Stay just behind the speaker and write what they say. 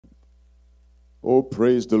Oh,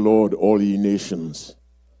 praise the Lord, all ye nations.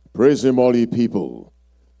 Praise him, all ye people.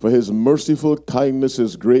 For his merciful kindness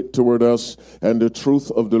is great toward us, and the truth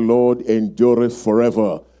of the Lord endureth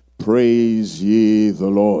forever. Praise ye the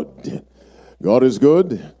Lord. God is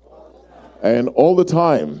good, and all the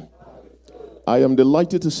time. I am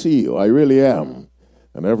delighted to see you. I really am.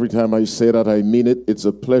 And every time I say that, I mean it. It's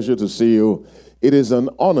a pleasure to see you. It is an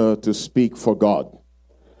honor to speak for God.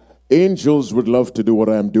 Angels would love to do what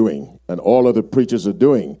I'm doing, and all other preachers are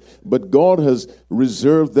doing. But God has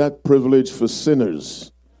reserved that privilege for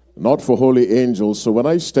sinners, not for holy angels. So when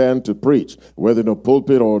I stand to preach, whether in a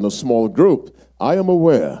pulpit or in a small group, I am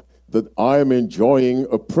aware that I am enjoying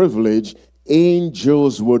a privilege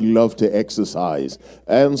angels would love to exercise.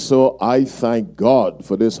 And so I thank God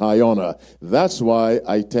for this high honor. That's why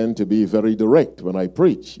I tend to be very direct when I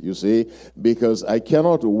preach, you see, because I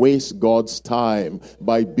cannot waste God's time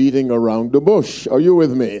by beating around the bush. Are you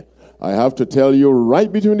with me? I have to tell you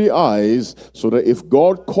right between the eyes so that if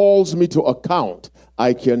God calls me to account,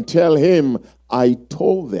 I can tell him, I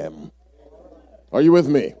told them. Are you with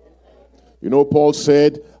me? You know, Paul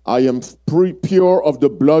said, I am pure of the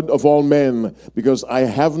blood of all men, because I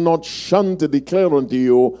have not shunned to declare unto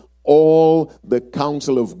you all the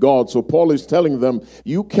counsel of God. So Paul is telling them,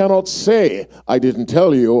 you cannot say, I didn't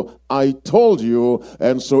tell you, I told you.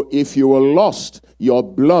 And so if you were lost, your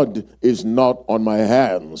blood is not on my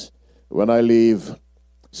hands. When I leave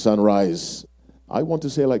Sunrise, I want to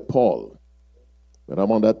say like Paul, when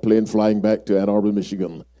I'm on that plane flying back to Ann Arbor,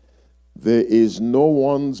 Michigan, there is no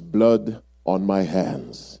one's blood on my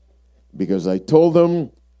hands, because I told them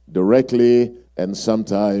directly and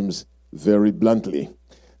sometimes very bluntly.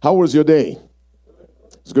 How was your day?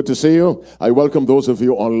 It's good to see you. I welcome those of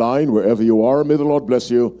you online, wherever you are. May the Lord bless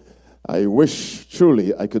you. I wish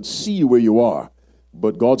truly I could see you where you are,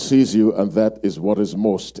 but God sees you, and that is what is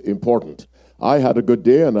most important. I had a good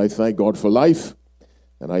day, and I thank God for life,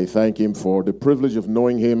 and I thank him for the privilege of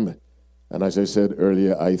knowing him. And as I said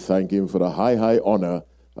earlier, I thank him for the high honor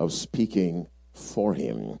of speaking for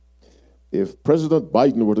him. If President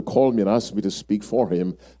Biden were to call me and ask me to speak for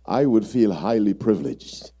him, I would feel highly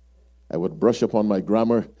privileged. I would brush up on my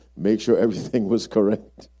grammar, make sure everything was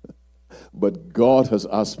correct. But God has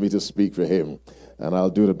asked me to speak for him, and I'll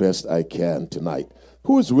do the best I can tonight.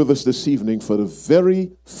 Who is with us this evening for the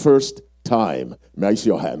very first time? May I see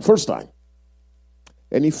your hand? First time.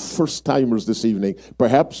 Any first-timers this evening?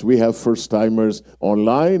 Perhaps we have first-timers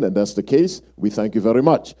online, and that's the case. We thank you very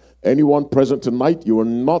much. Anyone present tonight, you are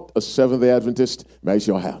not a Seventh-day Adventist? May I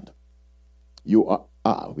see your hand? You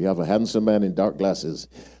are. We have a handsome man in dark glasses.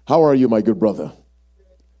 How are you, my good brother?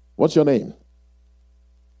 What's your name?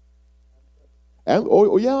 And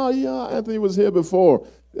yeah, Anthony was here before.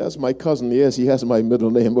 That's my cousin. Yes, he has my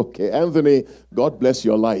middle name. Okay, Anthony, God bless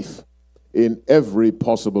your life in every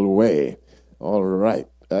possible way. All right.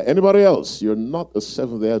 Anybody else? You're not a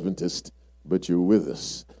Seventh-day Adventist, but you're with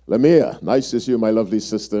us. Lamia, nice to see you, my lovely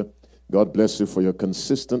sister. God bless you for your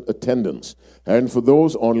consistent attendance. And for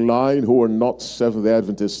those online who are not Seventh-day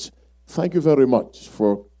Adventists, thank you very much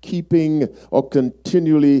for keeping or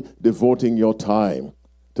continually devoting your time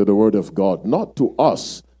to the Word of God. Not to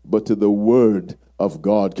us, but to the Word of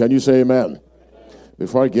God. Can you say amen?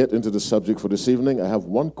 Before I get into the subject for this evening, I have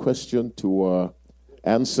one question to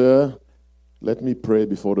answer. Let me pray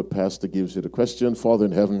before the pastor gives you the question. Father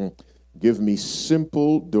in heaven, give me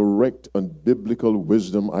simple, direct, and biblical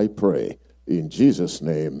wisdom, I pray. In Jesus'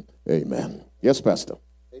 name, amen. Yes, Pastor.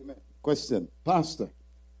 Amen. Question. Pastor,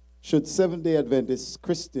 should Seventh-day Adventist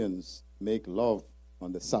Christians make love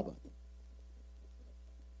on the Sabbath?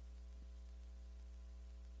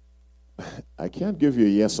 I can't give you a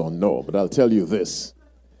yes or no, but I'll tell you this.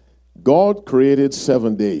 God created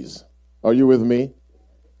 7 days. Are you with me?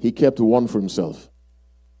 He kept one for himself.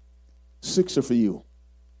 6 are for you.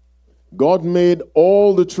 God made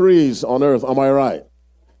all the trees on earth. Am I right?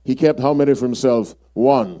 He kept how many for himself?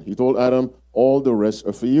 1. He told Adam, all the rest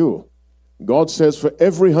are for you. God says, for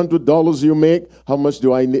every $100 you make, how much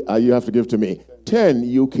do I need? You have to give to me? 10.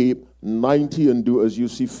 You keep 90 and do as you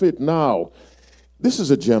see fit. Now, this is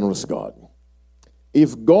a generous God.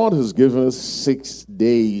 If God has given us 6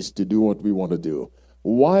 days to do what we want to do,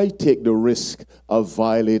 why take the risk of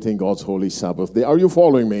violating God's holy Sabbath day? Are you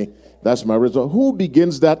following me? That's my result. Who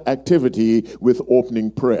begins that activity with opening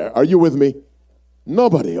prayer? Are you with me?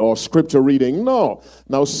 Nobody. Or scripture reading? No.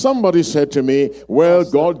 Now somebody said to me, well,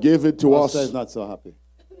 Pastor, God gave it to us. Pastor is not so happy.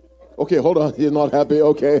 Okay, hold on. He's not happy.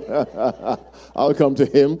 Okay. I'll come to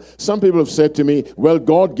him. Some people have said to me, well,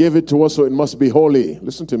 God gave it to us, so it must be holy.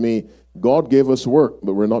 Listen to me. God gave us work,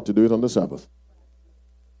 but we're not to do it on the Sabbath.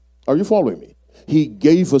 Are you following me? He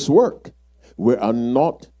gave us work. We are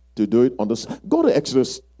not to do it on the... Go to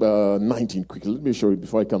Exodus 19 quickly. Let me show you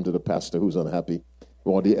before I come to the pastor who's unhappy,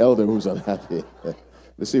 or the elder who's unhappy.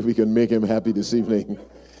 Let's see if we can make him happy this evening.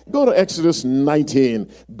 Go to Exodus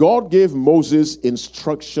 19. God gave Moses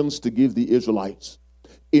instructions to give the Israelites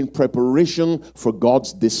in preparation for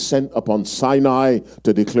God's descent upon Sinai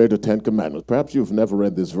to declare the Ten Commandments. Perhaps you've never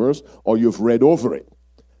read this verse, or you've read over it.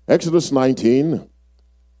 Exodus 19.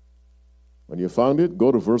 When you found it,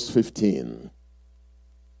 go to verse 15.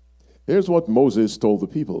 Here's what Moses told the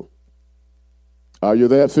people. Are you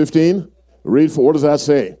there? 15? Read for, what does that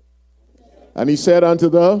say? And he said unto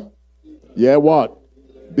the, what?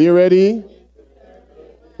 Be ready.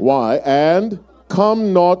 Why? And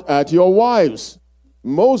come not at your wives.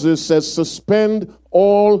 Moses says suspend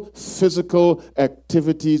all physical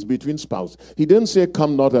activities between spouses. He didn't say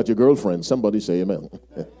come not at your girlfriend. Somebody say amen.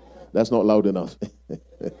 That's not loud enough.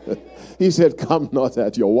 He said come not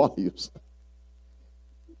at your wives.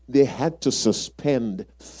 They had to suspend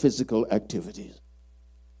physical activities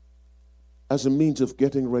as a means of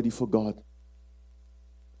getting ready for God.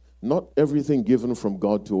 Not everything given from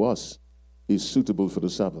God to us is suitable for the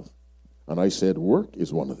Sabbath. And I said work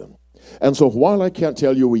is one of them. And so while I can't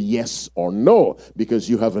tell you a yes or no, because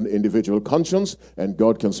you have an individual conscience and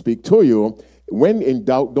God can speak to you, when in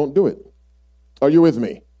doubt, don't do it. Are you with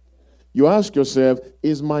me? You ask yourself,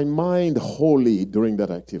 is my mind holy during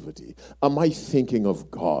that activity? Am I thinking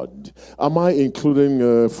of God? Am I including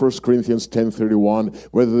 1 Corinthians 10:31,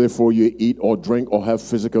 whether therefore you eat or drink or have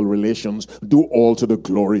physical relations, do all to the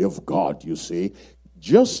glory of God, you see?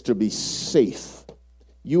 Just to be safe,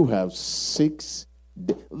 you have 6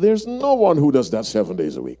 days. There's no one who does that 7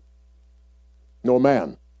 days a week. No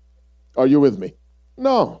man. Are you with me?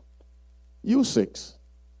 No. You 6.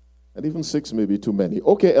 And even 6 may be too many.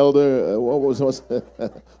 Okay, elder, what's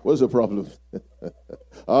the problem?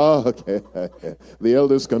 Okay. The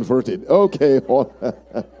elder's converted. Okay.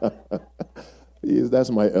 That's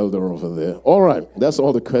my elder over there. All right, that's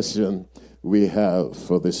all the question we have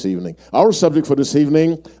for this evening. Our subject for this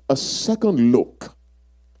evening, a second look.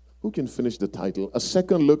 Who can finish the title? A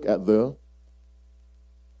second look at the...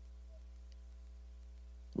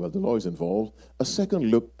 Well, the law is involved. A second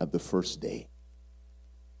look at the first day.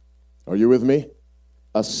 Are you with me?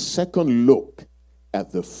 A second look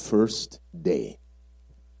at the first day.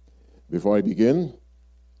 Before I begin,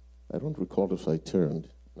 I don't recall if I turned.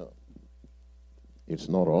 No. It's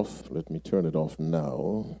not off. Let me turn it off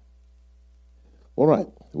now. All right.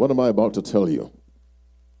 What am I about to tell you?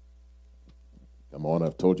 Come on,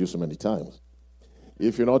 I've told you so many times.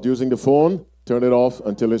 If you're not using the phone, turn it off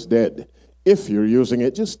until it's dead. If you're using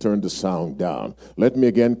it, just turn the sound down. Let me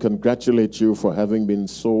again congratulate you for having been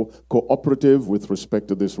so cooperative with respect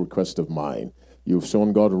to this request of mine. You've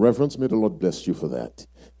shown God reverence. May the Lord bless you for that.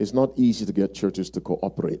 It's not easy to get churches to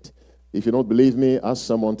cooperate. If you don't believe me, ask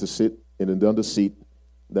someone to sit in another seat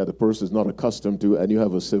that the person is not accustomed to, and you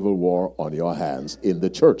have a civil war on your hands in the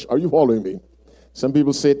church. Are you following me? Some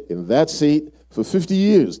people sit in that seat for 50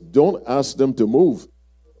 years. Don't ask them to move.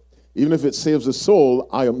 Even if it saves a soul,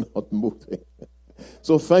 I am not moving.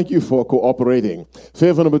 So thank you for cooperating.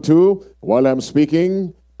 Favor number 2, while I'm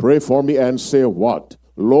speaking, pray for me and say what?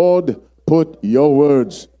 Lord, put your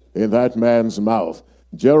words in that man's mouth.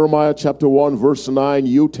 Jeremiah chapter 1, verse 9,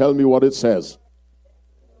 you tell me what it says.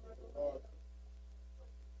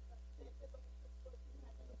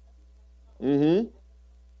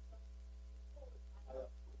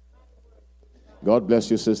 God bless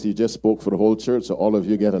you, sister. You just spoke for the whole church, so all of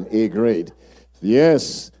you get an A grade.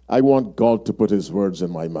 Yes, I want God to put his words in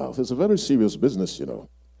my mouth. It's a very serious business, you know.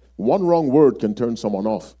 One wrong word can turn someone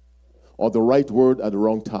off, or the right word at the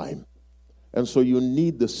wrong time. And so you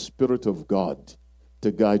need the Spirit of God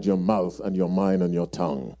to guide your mouth and your mind and your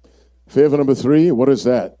tongue. Favor number 3, what is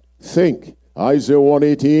that? Think. Isaiah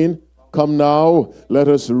 1:18, come now, let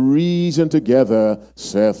us reason together,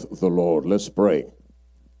 saith the Lord. Let's pray.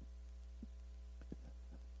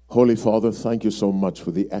 Holy Father, thank you so much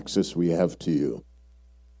for the access we have to you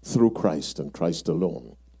through Christ and Christ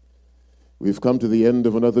alone. We've come to the end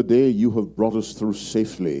of another day. You have brought us through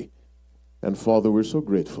safely. And Father, we're so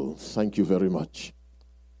grateful. Thank you very much.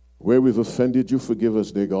 Where we've offended you, forgive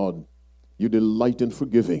us, dear God. You delight in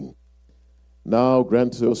forgiving. Now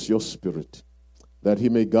grant us your Spirit, that he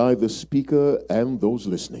may guide the speaker and those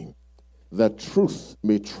listening, that truth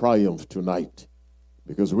may triumph tonight.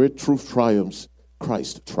 Because where truth triumphs,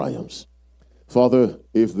 Christ triumphs. Father,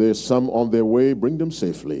 if there's some on their way, bring them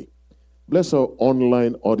safely. Bless our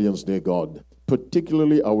online audience, dear God,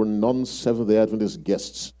 particularly our non-Seventh-day Adventist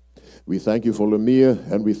guests. We thank you for Lamia,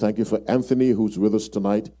 and we thank you for Anthony, who's with us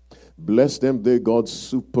tonight. Bless them, dear God,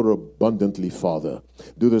 super abundantly, Father.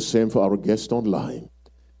 Do the same for our guest online.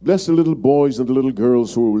 Bless the little boys and the little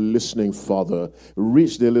girls who are listening, Father.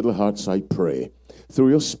 Reach their little hearts, I pray, through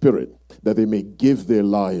your Spirit, that they may give their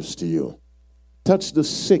lives to you. Touch the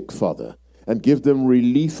sick, Father, and give them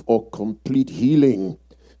relief or complete healing.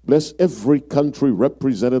 Bless every country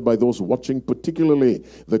represented by those watching, particularly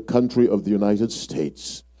the country of the United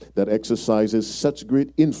States, that exercises such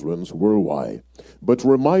great influence worldwide. But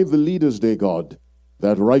remind the leaders, dear God,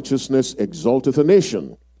 that righteousness exalteth a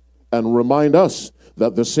nation, and remind us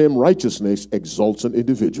that the same righteousness exalts an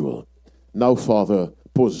individual. Now, Father,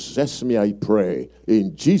 possess me, I pray,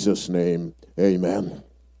 in Jesus' name, amen.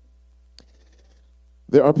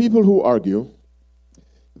 There are people who argue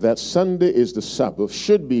that Sunday is the Sabbath,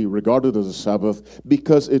 should be regarded as a Sabbath,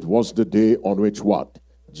 because it was the day on which what?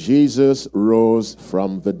 Jesus rose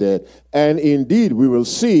from the dead. And indeed, we will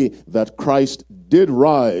see that Christ did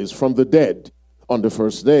rise from the dead on the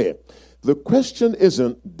first day. The question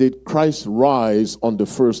isn't, did Christ rise on the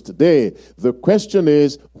first day? The question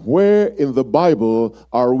is, where in the Bible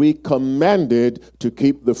are we commanded to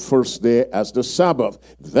keep the first day as the Sabbath?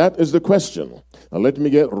 That is the question. Now let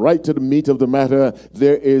me get right to the meat of the matter.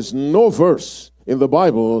 There is no verse in the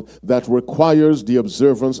Bible that requires the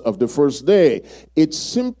observance of the first day. It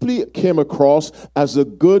simply came across as a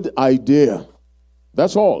good idea.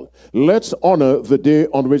 That's all. Let's honor the day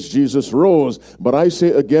on which Jesus rose. But I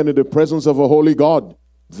say again, in the presence of a holy God,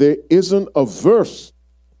 there isn't a verse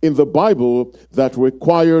in the Bible that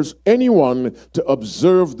requires anyone to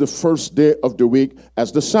observe the first day of the week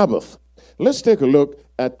as the Sabbath. Let's take a look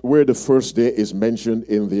at where the first day is mentioned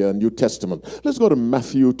in the New Testament. Let's go to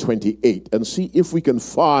Matthew 28 and see if we can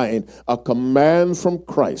find a command from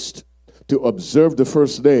Christ to observe the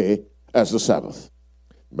first day as the Sabbath.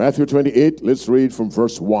 Matthew 28, let's read from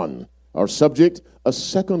verse 1. Our subject, a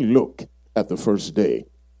second look at the first day.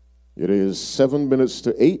 It is 7 minutes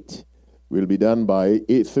to 8. We'll be done by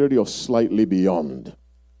 8:30 or slightly beyond.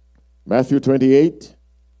 Matthew 28,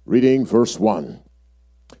 reading verse 1.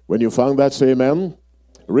 When you found that, say amen.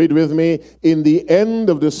 Read with me. In the end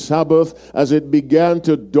of the Sabbath, as it began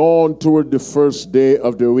to dawn toward the first day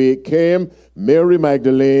of the week, came Mary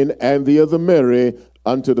Magdalene and the other Mary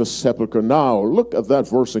unto the sepulchre. Now, look at that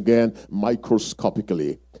verse again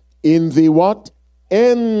microscopically. In the what?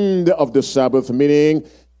 End of the Sabbath, meaning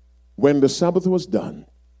when the Sabbath was done.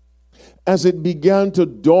 As it began to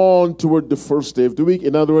dawn toward the first day of the week.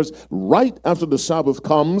 In other words, right after the Sabbath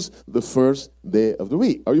comes the first day of the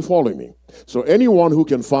week. Are you following me? So anyone who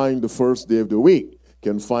can find the first day of the week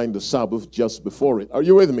can find the Sabbath just before it. Are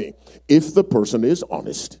you with me? If the person is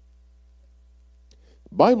honest.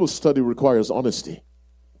 Bible study requires honesty.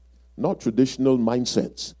 Not traditional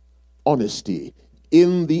mindsets. Honesty.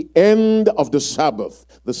 In the end of the Sabbath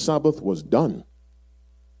was done.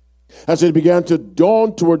 As it began to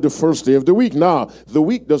dawn toward the first day of the week. Now, the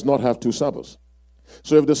week does not have two Sabbaths.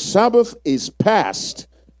 So if the Sabbath is past,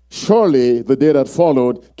 surely the day that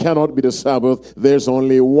followed cannot be the Sabbath. There's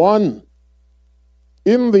only one.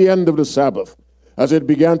 In the end of the Sabbath, as it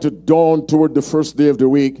began to dawn toward the first day of the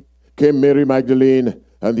week, came Mary Magdalene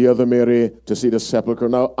and the other Mary to see the sepulchre.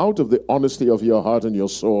 Now, out of the honesty of your heart and your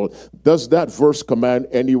soul, does that verse command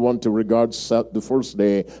anyone to regard the first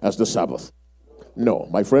day as the Sabbath? No.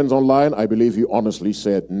 My friends online, I believe you honestly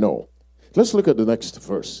said no. Let's look at the next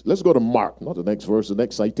verse. Let's go to Mark, not the next verse, the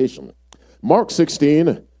next citation. Mark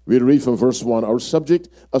 16, we read from verse 1. Our subject,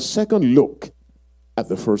 a second look at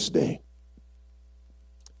the first day.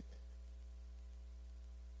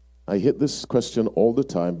 I hit this question all the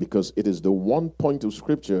time because it is the one point of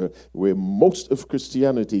Scripture where most of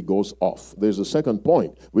Christianity goes off. There's a second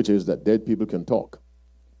point, which is that dead people can talk.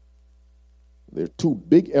 There are two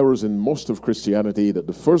big errors in most of Christianity, that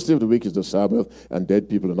the first day of the week is the Sabbath, and dead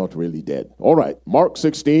people are not really dead. All right, Mark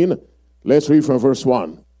 16, let's read from verse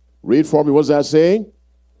 1. Read for me, what's that saying?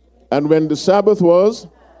 And when the Sabbath was,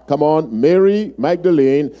 come on, Mary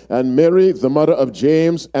Magdalene and Mary, the mother of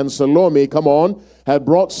James, and Salome, come on, had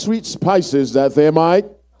brought sweet spices that they might,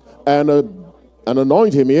 and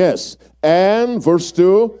anoint him, yes. And, verse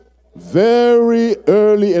 2, very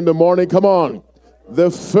early in the morning, come on, the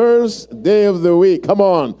first day of the week, come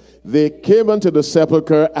on, they came unto the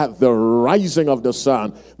sepulchre at the rising of the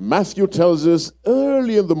sun. Matthew tells us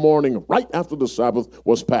early in the morning, right after the Sabbath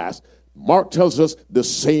was passed. Mark tells us the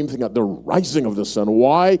same thing at the rising of the sun.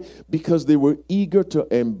 Why? Because they were eager to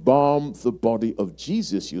embalm the body of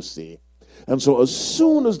Jesus, you see. And so as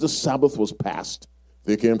soon as the Sabbath was passed,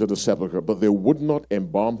 they came to the sepulchre, but they would not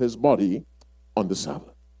embalm his body on the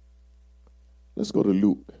Sabbath. Let's go to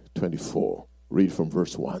Luke 24. Read from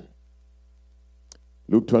verse 1.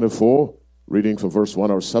 Luke 24, reading from verse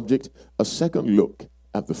 1, our subject, a second look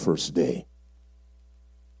at the first day.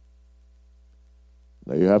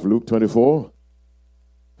 Now you have Luke 24,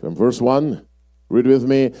 from verse 1. Read with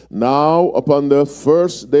me. Now upon the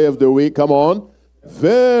first day of the week, come on,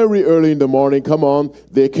 very early in the morning, come on,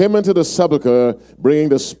 they came into the sepulchre, bringing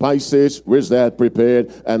the spices which they had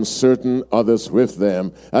prepared, and certain others with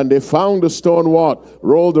them. And they found the stone what?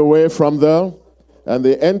 Rolled away from the, and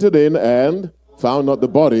they entered in and found not the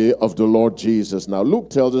body of the Lord Jesus. Now Luke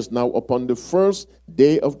tells us now upon the first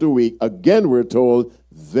day of the week, again we're told,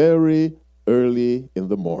 very early in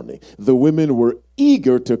the morning. The women were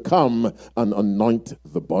eager to come and anoint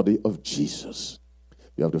the body of Jesus.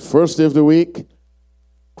 You have the first day of the week,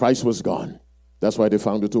 Christ was gone. That's why they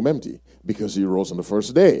found the tomb empty, because he rose on the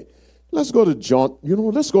first day. Let's go to John.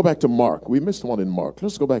 Let's go back to Mark. We missed one in Mark.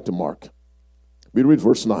 Let's go back to Mark. We read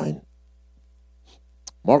verse 9.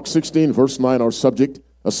 Mark 16, verse 9, our subject,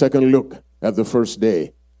 a second look at the first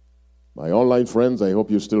day. My online friends, I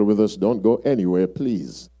hope you're still with us. Don't go anywhere,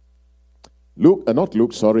 please.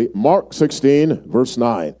 Mark 16, verse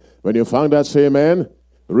 9. When you found that, say amen.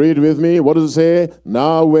 Read with me. What does it say?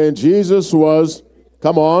 Now when Jesus was,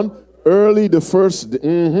 come on, early the first,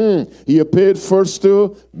 he appeared first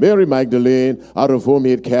to Mary Magdalene, out of whom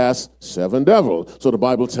he had cast 7 devils. So the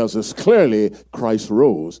Bible tells us clearly Christ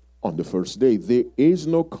rose on the first day. There is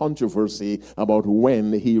no controversy about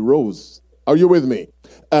when he rose. Are you with me?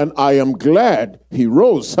 And I am glad he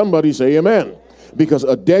rose. Somebody say amen. Because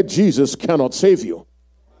a dead Jesus cannot save you.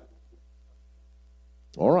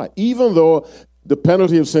 All right. Even though the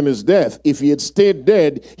penalty of sin is death, if he had stayed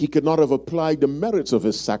dead, he could not have applied the merits of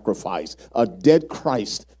his sacrifice. A dead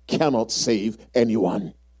Christ cannot save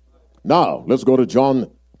anyone. Now, let's go to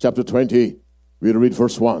John chapter 20. We'll read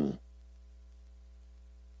verse 1.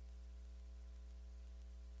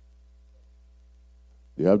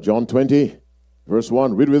 You have John 20, verse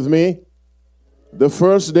 1. Read with me. The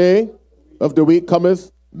first day of the week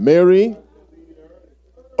cometh Mary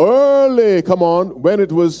early. Come on. When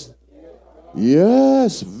it was,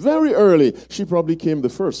 yes, very early. She probably came the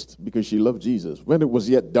first because she loved Jesus. When it was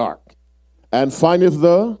yet dark. And findeth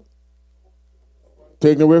the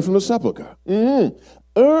taken away from the sepulchre.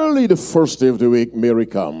 Early the first day of the week, Mary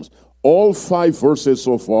comes. All 5 verses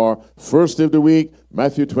so far. First day of the week,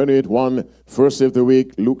 Matthew 28, 1. First day of the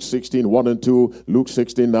week, Luke 16, 1 and 2. Luke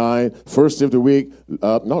 16, 9. First day of the week,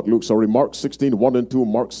 Mark 16, 1 and 2.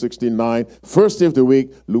 Mark 16, 9. First day of the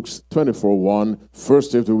week, Luke 24, 1.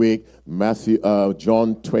 First day of the week,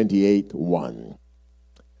 John 28, 1.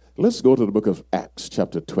 Let's go to the book of Acts,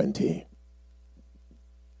 chapter 20.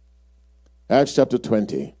 Acts, chapter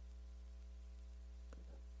 20.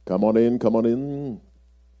 Come on in.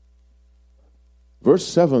 Verse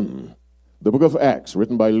 7, the book of Acts,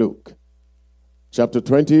 written by Luke. Chapter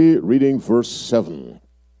 20, reading verse 7.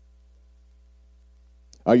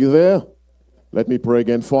 Are you there? Let me pray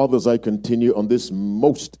again. Father, as I continue on this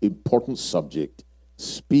most important subject,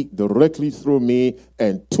 speak directly through me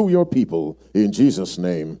and to your people. In Jesus'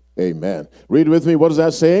 name, amen. Read with me. What does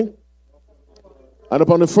that say? And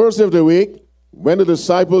upon the first day of the week, when the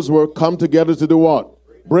disciples were come together to do what?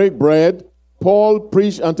 Break bread. Paul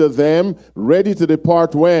preached unto them, ready to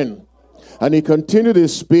depart when? And he continued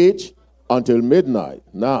his speech until midnight.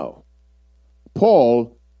 Now,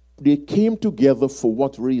 Paul, they came together for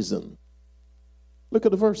what reason? Look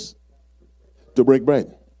at the verse. To break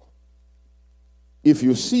bread. If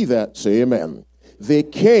you see that, say amen. They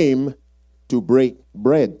came to break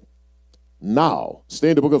bread. Now,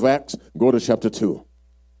 stay in the book of Acts, go to chapter 2.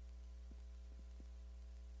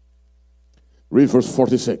 Read verse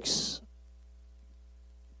 46.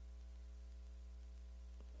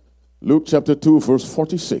 Luke chapter 2, verse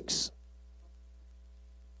 46.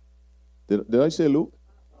 Did I say Luke?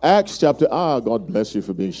 Acts chapter, God bless you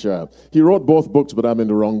for being sharp. He wrote both books, but I'm in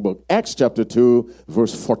the wrong book. Acts chapter 2,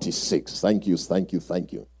 verse 46. Thank you.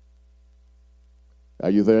 Are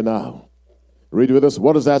you there now? Read with us.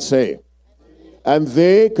 What does that say? And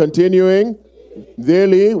they, continuing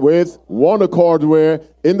daily with one accord, were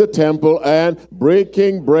in the temple, and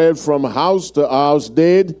breaking bread from house to house,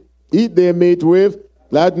 did eat their meat with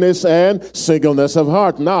gladness and singleness of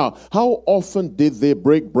heart. Now, how often did they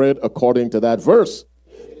break bread according to that verse?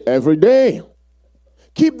 Every day.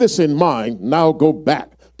 Keep this in mind. Now go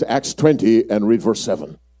back to Acts 20 and read verse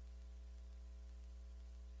 7.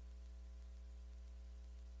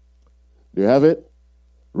 Do you have it?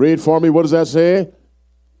 Read for me. What does that say?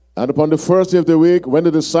 And upon the first day of the week, when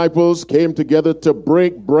the disciples came together to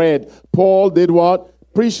break bread, Paul did what?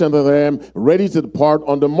 Preached unto them, ready to depart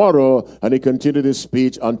on the morrow, and he continued his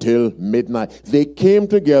speech until midnight. They came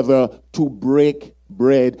together to break bread.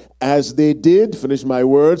 bread as they did, finish my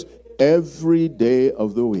words, every day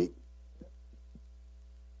of the week.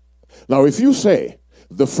 Now, if you say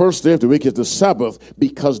the first day of the week is the Sabbath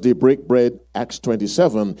because they break bread, Acts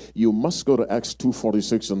 27, you must go to Acts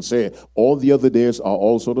 2:46 and say all the other days are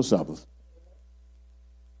also the Sabbath.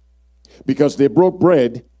 Because they broke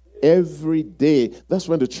bread every day. That's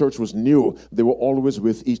when the church was new. They were always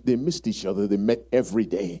with each. They missed each other. They met every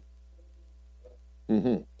day.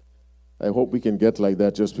 I hope we can get like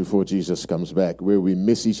that just before Jesus comes back, where we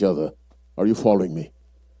miss each other. Are you following me?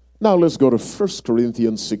 Now let's go to 1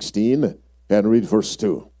 Corinthians 16 and read verse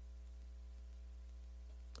 2.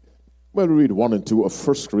 We'll read 1 and 2 of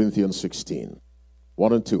 1 Corinthians 16.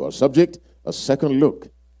 1 and 2. Our subject, a second look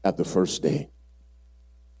at the first day.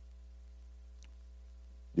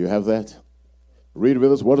 Do you have that? Read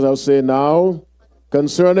with us. What does I say now?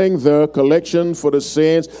 Concerning the collection for the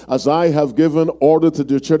saints, as I have given order to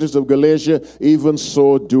the churches of Galatia, even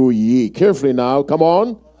so do ye. Carefully now, come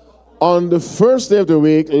on. On the first day of the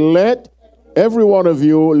week, let every one of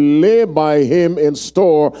you lay by him in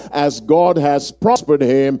store as God has prospered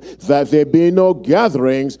him, that there be no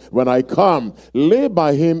gatherings when I come. Lay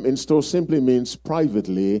by him in store simply means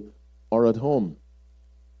privately or at home.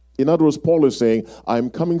 In other words, Paul is saying,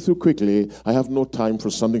 I'm coming through quickly. I have no time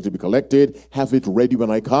for something to be collected. Have it ready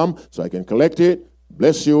when I come so I can collect it,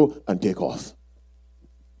 bless you, and take off.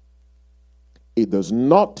 It does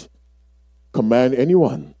not command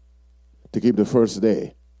anyone to keep the first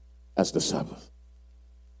day as the Sabbath.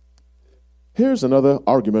 Here's another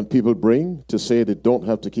argument people bring to say they don't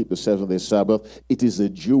have to keep the seventh-day Sabbath. It is a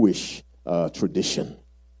Jewish tradition.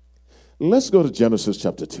 Let's go to Genesis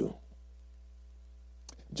chapter 2.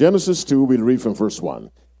 Genesis 2, we'll read from verse 1.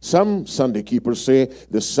 Some Sunday keepers say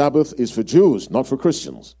the Sabbath is for Jews, not for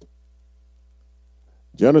Christians.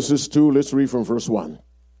 Genesis 2, let's read from verse 1.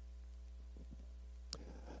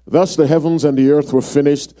 Thus the heavens and the earth were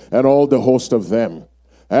finished, and all the host of them.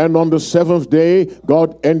 And on the seventh day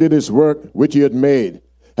God ended his work which he had made.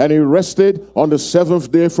 And he rested on the seventh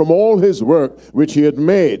day from all his work which he had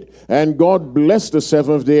made. And God blessed the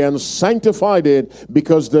seventh day and sanctified it,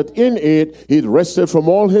 because that in it he rested from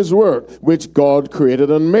all his work which God created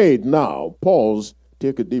and made. Now, pause,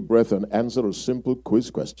 take a deep breath, and answer a simple quiz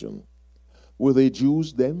question. Were they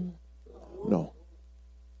Jews then? No.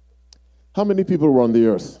 How many people were on the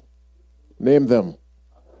earth? Name them.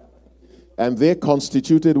 And they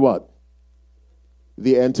constituted what?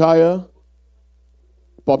 The entire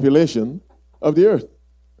population of the earth.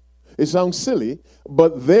 It sounds silly,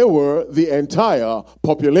 but they were the entire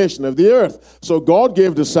population of the earth. So God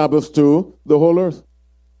gave the Sabbath to the whole earth.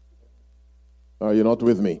 Are you not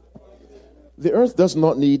with me? The earth does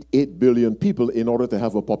not need 8 billion people in order to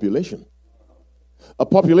have a population. A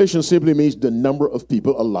population simply means the number of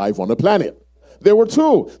people alive on a planet. There were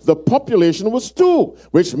 2. The population was 2,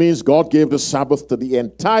 which means God gave the Sabbath to the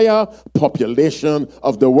entire population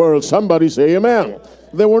of the world. Somebody say amen.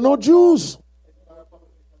 There were no Jews.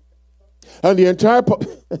 And the entire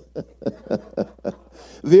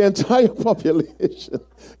the entire population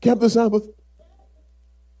kept the Sabbath.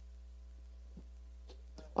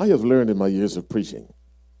 I have learned in my years of preaching,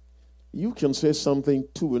 you can say something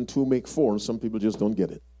 2 and 2 make 4, and some people just don't get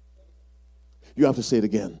it. You have to say it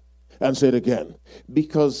again and say it again,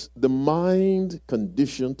 because the mind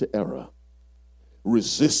conditioned to error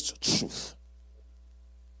resists truth.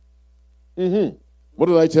 What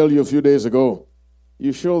did I tell you a few days ago?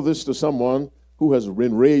 You show this to someone who has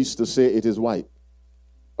been raised to say it is white.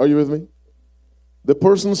 Are you with me? The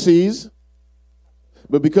person sees,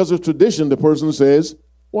 but because of tradition, the person says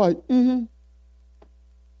white.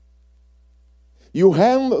 You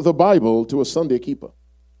hand the Bible to a Sunday keeper,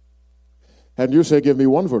 and you say, give me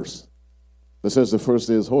one verse that says the first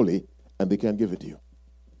day is holy, and they can't give it to you.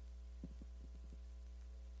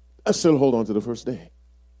 I still hold on to the first day.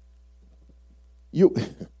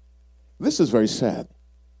 This is very sad.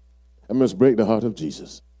 I must break the heart of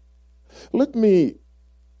Jesus. Let me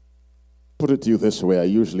put it to you this way. I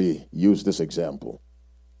usually use this example.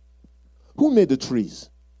 Who made the trees?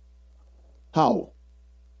 How?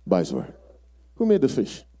 By his word. Who made the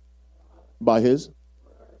fish? By his.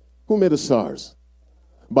 Who made the stars?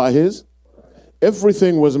 By his.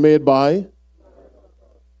 Everything was made by,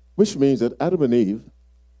 which means that Adam and Eve,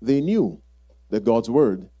 they knew that God's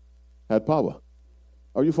word had power.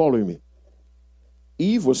 Are you following me?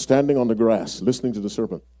 Eve was standing on the grass listening to the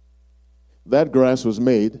serpent. That grass was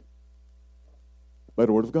made by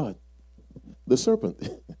the word of God. The serpent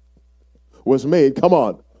was made, come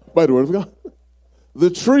on, by the word of God. The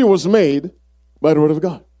tree was made by the word of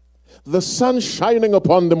God. The sun shining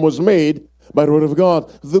upon them was made by the word of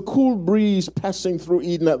God. The cool breeze passing through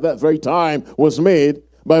Eden at that very time was made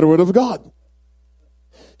by the word of God.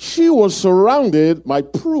 She was surrounded by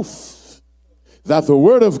proof that the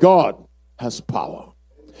word of God has power.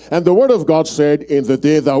 And the word of God said, in the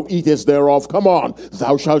day thou eatest thereof, come on,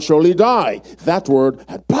 thou shalt surely die. That word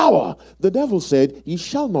had power. The devil said, ye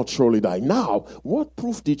shall not surely die. Now, what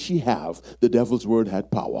proof did she have the devil's word had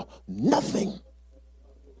power? Nothing.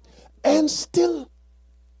 And still,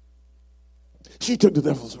 she took the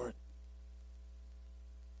devil's word.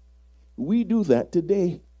 We do that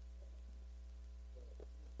today.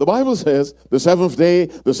 The Bible says the seventh day,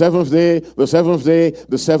 the seventh day, the seventh day,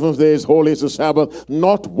 the seventh day is holy, it's the Sabbath.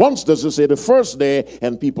 Not once does it say the first day,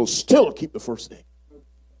 and people still keep the first day.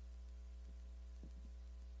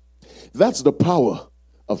 That's the power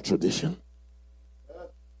of tradition.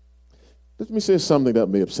 Let me say something that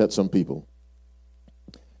may upset some people.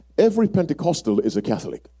 Every Pentecostal is a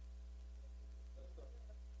Catholic.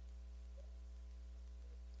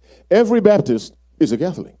 Every Baptist is a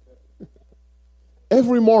Catholic.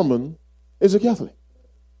 Every Mormon is a Catholic.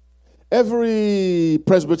 Every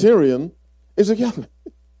Presbyterian is a Catholic.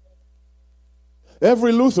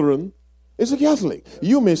 Every Lutheran is a Catholic.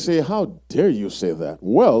 You may say, how dare you say that?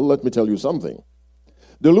 Well, let me tell you something.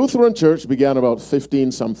 The Lutheran Church began about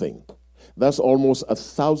 15-something. That's almost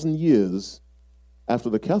 1,000 years after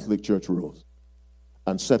the Catholic Church rose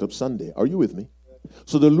and set up Sunday. Are you with me?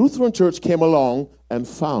 So the Lutheran Church came along and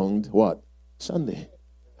found what? Sunday.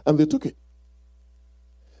 And they took it.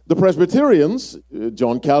 The Presbyterians,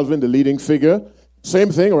 John Calvin, the leading figure,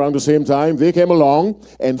 same thing around the same time. They came along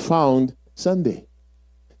and found Sunday,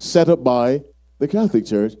 set up by the Catholic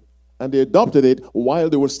Church, and they adopted it while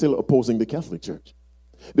they were still opposing the Catholic Church.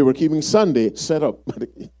 They were keeping Sunday set up.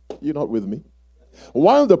 You're not with me?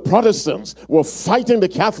 While the Protestants were fighting the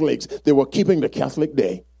Catholics, they were keeping the Catholic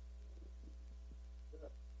day.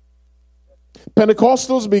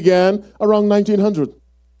 Pentecostals began around 1900.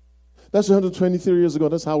 That's 123 years ago.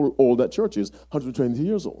 That's how old that church is, 120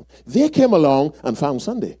 years old. They came along and found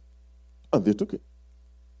Sunday, and they took it.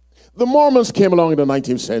 The Mormons came along in the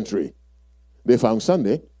 19th century. They found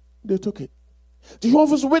Sunday, they took it.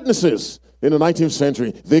 Jehovah's Witnesses in the 19th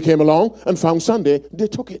century, they came along and found Sunday, they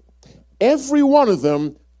took it. Every one of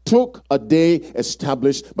them took a day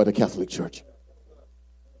established by the Catholic Church.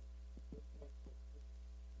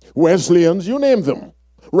 Wesleyans, you name them.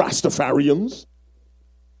 Rastafarians.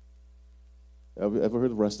 Have you ever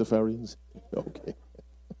heard of Rastafarians? Okay.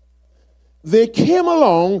 They came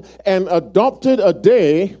along and adopted a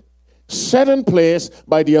day set in place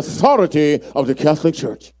by the authority of the Catholic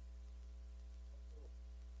Church.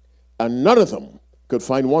 And none of them could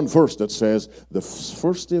find one verse that says the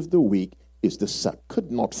first day of the week is the Sabbath. Could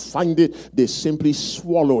not find it. They simply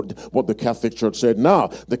swallowed what the Catholic Church said. Now,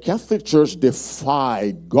 the Catholic Church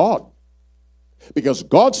defied God. Because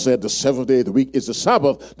God said the seventh day of the week is the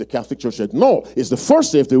Sabbath. The Catholic Church said, no, it's the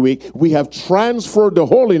first day of the week. We have transferred the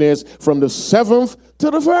holiness from the seventh to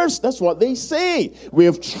the first. That's what they say. We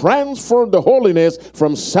have transferred the holiness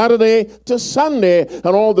from Saturday to Sunday.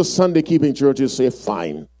 And all the Sunday-keeping churches say,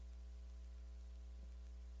 fine.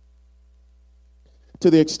 To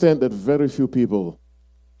the extent that very few people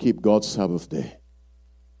keep God's Sabbath day.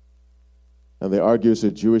 And they argue it's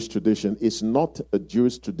a Jewish tradition. It's not a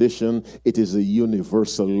Jewish tradition. It is a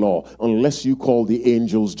universal law, unless you call the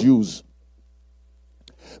angels Jews.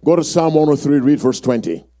 Go to Psalm 103, read verse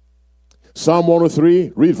 20. Psalm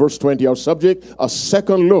 103, read verse 20. Our subject, a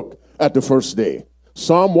second look at the first day.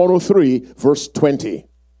 Psalm 103, verse 20.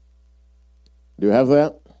 Do you have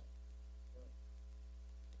that?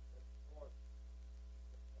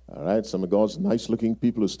 All right, some of God's nice-looking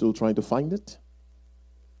people are still trying to find it.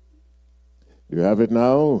 You have it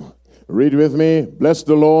now. Read with me. Bless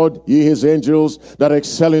the Lord, ye his angels that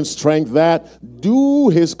excel in strength, that do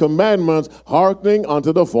his commandments, hearkening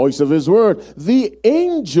unto the voice of his word. The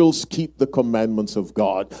angels keep the commandments of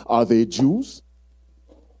God. Are they Jews?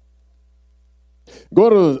 Go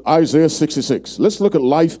to Isaiah 66. Let's look at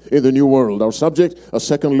life in the new world. Our subject, a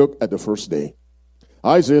second look at the first day.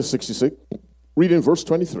 Isaiah 66, read in verse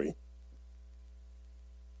 23.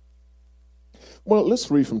 Well, let's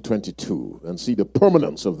read from 22 and see the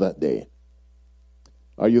permanence of that day.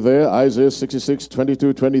 Are you there? Isaiah 66,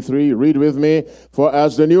 22, 23. Read with me. For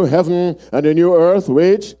as the new heaven and the new earth,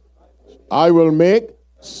 which I will make,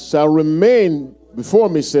 shall remain before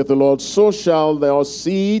me, saith the Lord, so shall thy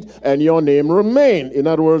seed and your name remain. In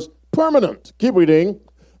other words, permanent. Keep reading.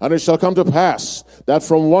 And it shall come to pass that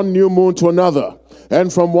from one new moon to another,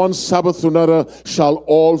 and from one Sabbath to another, shall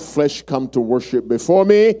all flesh come to worship before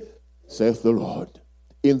me, saith the Lord.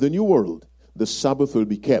 In the new world, the Sabbath will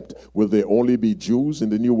be kept. Will there only be Jews in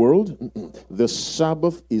the new world? The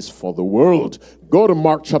Sabbath is for the world. Go to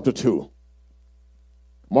Mark chapter 2.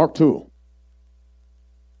 Mark 2.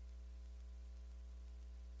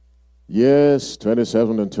 Yes,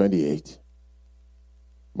 27 and 28.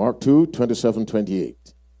 Mark 2, 27,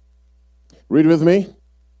 28. Read with me.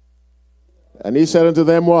 And he said unto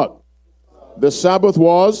them what? The Sabbath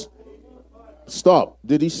was? Stop.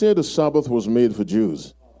 Did he say the Sabbath was made for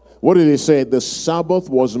Jews? What did he say? The Sabbath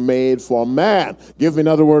was made for man. Give me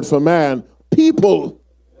another word for man. People.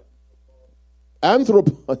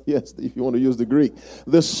 Yes, if you want to use the Greek.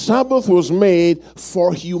 The Sabbath was made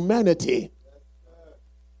for humanity.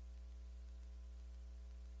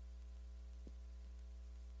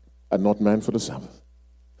 And not man for the Sabbath.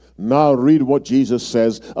 Now read what Jesus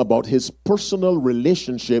says about his personal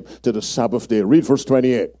relationship to the Sabbath day. Read verse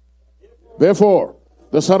 28. Therefore,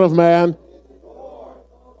 the Son of Man,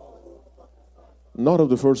 not of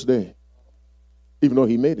the first day, even though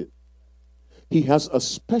he made it. He has a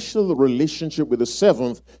special relationship with the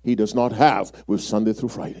seventh he does not have with Sunday through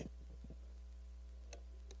Friday.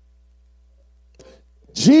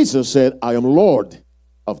 Jesus said, I am Lord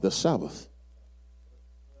of the Sabbath.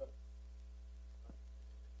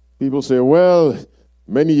 People say, well,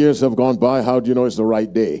 many years have gone by. How do you know it's the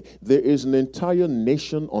right day? There is an entire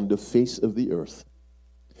nation on the face of the earth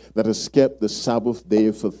that has kept the Sabbath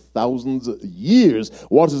day for thousands of years.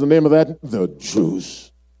 What is the name of that? The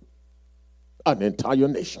Jews. An entire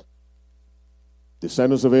nation.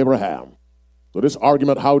 Descendants of Abraham. So this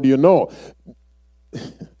argument, how do you know?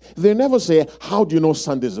 They never say, how do you know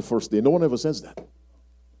Sunday is the first day? No one ever says that.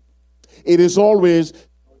 It is always...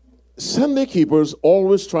 Sunday keepers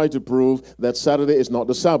always try to prove that Saturday is not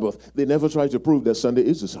the Sabbath. They never try to prove that Sunday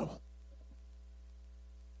is the Sabbath.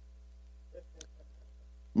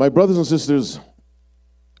 My brothers and sisters,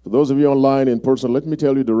 for those of you online in person, let me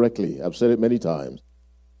tell you directly, I've said it many times,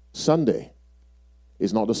 Sunday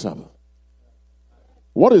is not the Sabbath.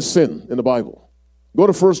 What is sin in the Bible? Go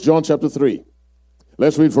to 1 John chapter 3.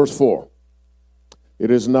 Let's read verse 4. It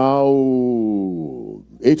is now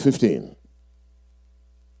 8:15.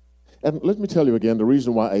 And let me tell you again, the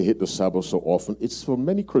reason why I hate the Sabbath so often, it's for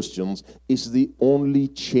many Christians, it's the only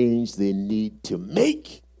change they need to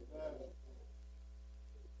make.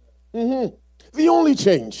 The only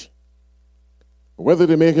change. Whether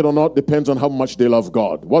they make it or not depends on how much they love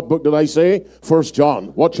God. What book did I say? 1 John.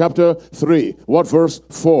 What chapter? 3. What verse?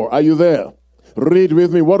 4. Are you there? Read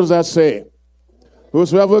with me. What does that say?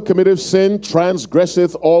 Whosoever committeth sin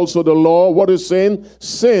transgresseth also the law. What is sin?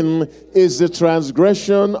 Sin is the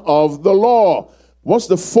transgression of the law. What's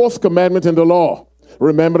the fourth commandment in the law?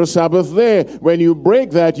 Remember the Sabbath day. When you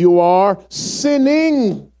break that, you are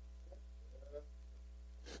sinning.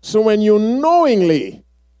 So when you knowingly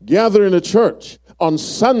gather in a church on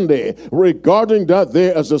Sunday, regarding that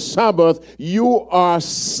day as a Sabbath, you are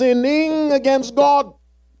sinning against God.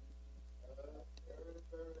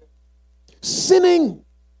 Sinning.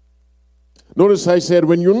 Notice I said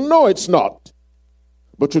when you know it's not,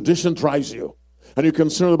 but tradition drives you, and you're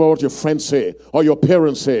concerned about what your friends say, or your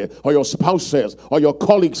parents say, or your spouse says, or your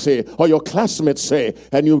colleagues say, or your classmates say,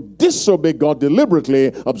 and you disobey God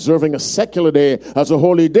deliberately, observing a secular day as a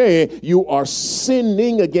holy day, you are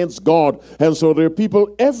sinning against God. And so there are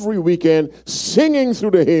people every weekend singing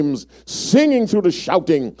through the hymns, singing through the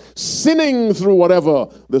shouting, sinning through whatever,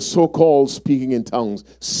 the so-called speaking in tongues,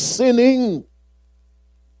 sinning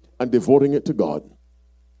and devoting it to God.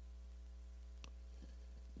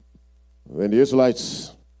 When the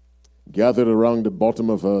Israelites gathered around the bottom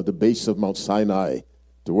of the base of Mount Sinai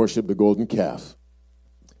to worship the golden calf,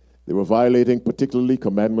 they were violating particularly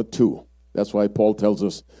commandment 2. That's why Paul tells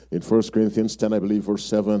us in 1 Corinthians 10, I believe, verse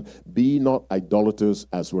 7, be not idolaters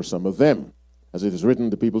as were some of them. As it is written,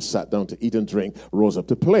 the people sat down to eat and drink, rose up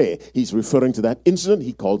to play. He's referring to that incident.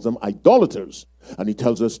 He calls them idolaters. And he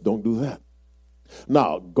tells us, don't do that.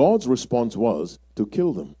 Now, God's response was to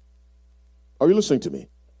kill them. Are you listening to me?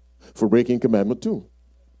 For breaking commandment 2.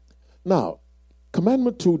 Now,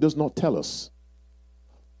 commandment 2 does not tell us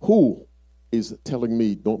who is telling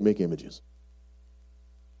me don't make images.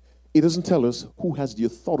 It doesn't tell us who has the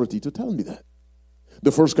authority to tell me that.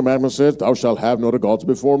 The first commandment says, thou shalt have no other gods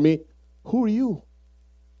before me. Who are you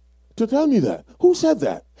to tell me that? Who said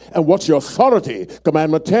that? And what's your authority?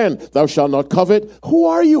 Commandment 10, thou shalt not covet. Who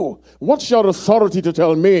are you? What's your authority to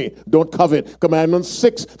tell me don't covet? Commandment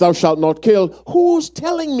 6, thou shalt not kill. Who's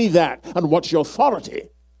telling me that? And what's your authority?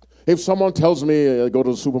 If someone tells me, I go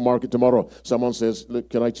to the supermarket tomorrow, someone says, look,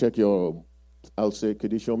 can I check your, I'll say,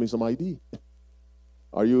 could you show me some ID?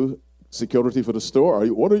 Are you security for the store?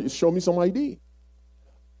 Show me some ID?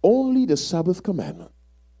 Only the Sabbath commandment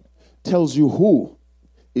tells you who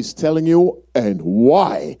is telling you and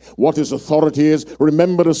why. What his authority is.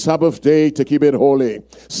 Remember the Sabbath day to keep it holy.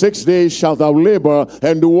 6 days shalt thou labor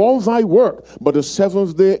and do all thy work, but the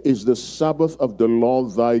seventh day is the Sabbath of the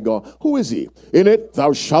Lord thy God. Who is he? In it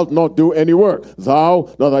thou shalt not do any work. Thou,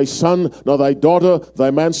 nor thy son, nor thy daughter, thy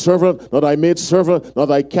manservant, nor thy maidservant, nor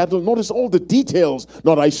thy cattle. Notice all the details.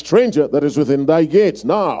 Nor thy stranger that is within thy gates.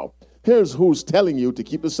 Now, here's who's telling you to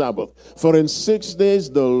keep the Sabbath. For in 6 days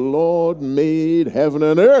the Lord made heaven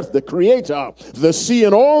and earth, the Creator, the sea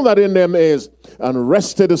and all that in them is, and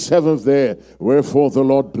rested the seventh day. Wherefore the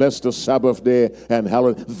Lord blessed the Sabbath day and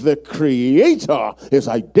hallowed. The Creator is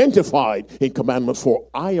identified in commandment 4.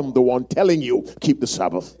 I am the one telling you, keep the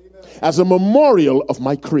Sabbath. As a memorial of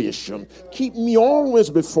my creation, keep me always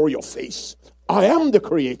before your face. I am the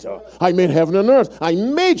Creator. I made heaven and earth. I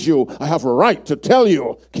made you. I have a right to tell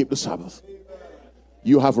you, keep the Sabbath.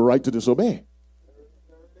 You have a right to disobey.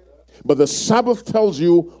 But the Sabbath tells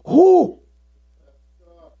you who?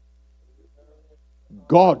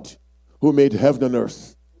 God, who made heaven and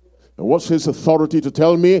earth. And what's his authority to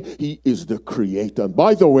tell me? He is the Creator. And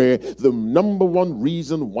by the way, the number one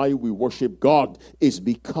reason why we worship God is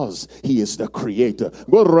because he is the Creator.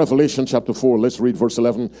 Go to Revelation chapter 4. Let's read verse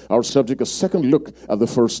 11. Our subject, a second look at the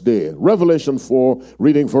first day. Revelation 4,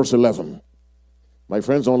 reading verse 11. My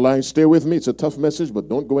friends online, stay with me. It's a tough message, but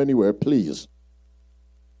don't go anywhere, please.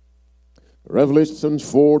 Revelation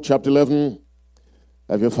 4, chapter 11.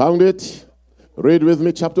 Have you found it? Read with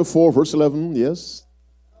me, chapter 4, verse 11. Yes.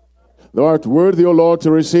 Thou art worthy, O Lord,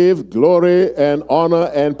 to receive glory and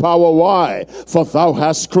honor and power. Why? For thou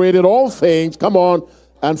hast created all things. Come on.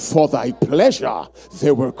 And for thy pleasure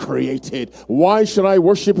they were created. Why should I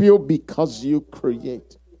worship you? Because you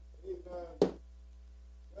create.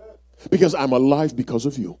 Because I'm alive because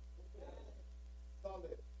of you.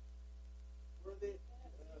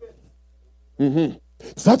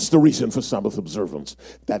 That's the reason for Sabbath observance.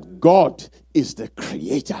 That God is the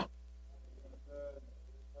Creator.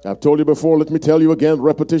 I've told you before, let me tell you again,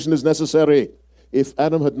 repetition is necessary. If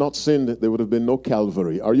Adam had not sinned, there would have been no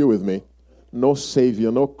Calvary. Are you with me? No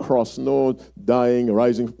Savior, no cross, no dying,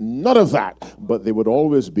 rising, none of that. But there would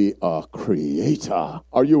always be a Creator.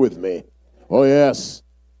 Are you with me? Oh, yes.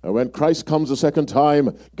 And when Christ comes a second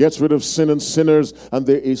time, gets rid of sin and sinners, and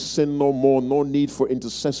there is sin no more, no need for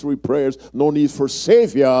intercessory prayers, no need for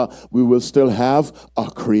Savior, we will still have a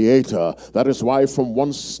Creator. That is why from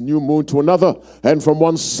one new moon to another, and from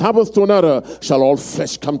one Sabbath to another, shall all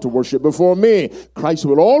flesh come to worship before me. Christ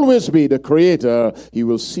will always be the Creator. He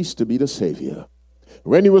will cease to be the Savior.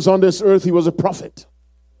 When he was on this earth, he was a prophet.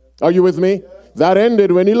 Are you with me? That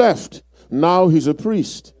ended when he left. Now he's a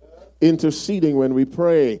priest, interceding when we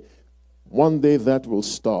pray. One day that will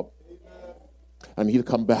stop. And he'll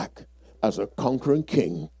come back as a conquering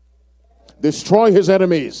king. Destroy his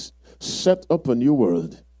enemies. Set up a new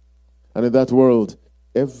world. And in that world,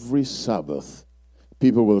 every Sabbath,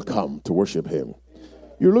 people will come to worship him.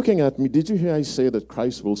 You're looking at me. Did you hear I say that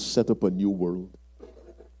Christ will set up a new world?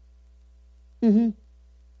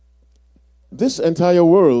 This entire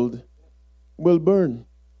world will burn.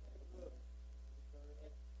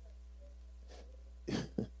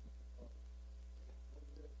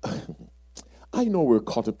 I know we're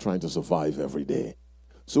caught up trying to survive every day,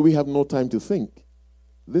 so we have no time to think.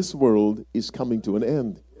 This world is coming to an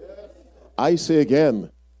end. I say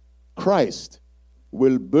again, Christ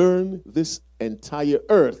will burn this entire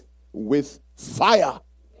earth with fire.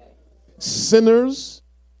 Sinners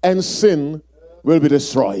and sin will be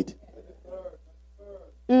destroyed.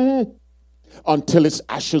 Until it's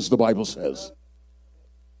ashes, the Bible says.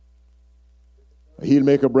 He'll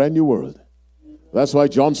make a brand new world. That's why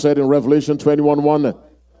John said in Revelation 21:1,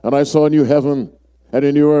 and I saw a new heaven and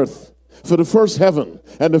a new earth. For the first heaven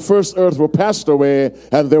and the first earth were passed away,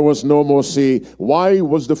 and there was no more sea. Why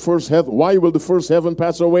will the first heaven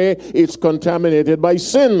pass away? It's contaminated by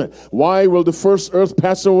sin. Why will the first earth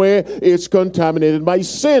pass away? It's contaminated by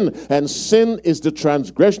sin. And sin is the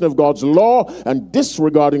transgression of God's law, and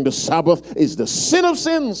disregarding the Sabbath is the sin of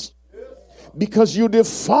sins. Because you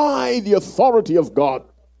defy the authority of God.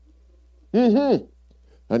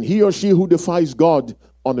 And he or she who defies God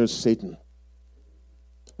honors Satan.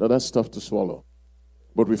 Now that's tough to swallow.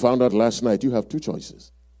 But we found out last night you have two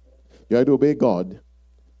choices. You either obey God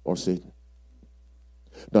or Satan.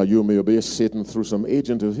 Now you may obey Satan through some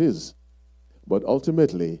agent of his, but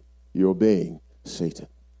ultimately you're obeying Satan.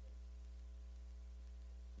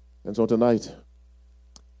 And so tonight,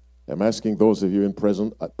 I'm asking those of you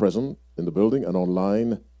present in the building and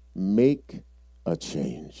online, make a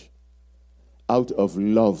change out of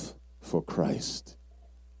love for Christ.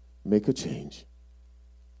 make a change.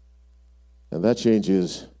 And that change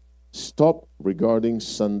is stop regarding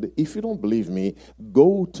Sunday. If you don't believe me,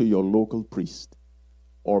 go to your local priest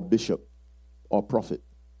or bishop or prophet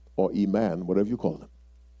or imam, whatever you call them,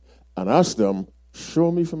 and ask them,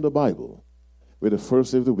 show me from the Bible where the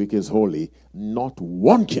first day of the week is holy. Not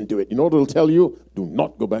one can do it. You know what it'll tell you? Do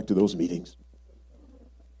not go back to those meetings.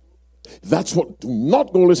 That's what, do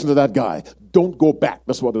not go listen to that guy. Don't go back.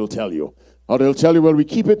 That's what it'll tell you. Or they'll tell you, well, we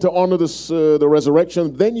keep it to honor the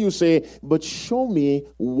resurrection. Then you say, but show me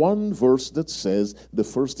one verse that says the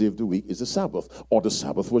first day of the week is the Sabbath, or the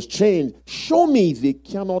Sabbath was changed. Show me. They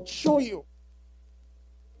cannot show you.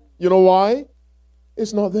 You know why?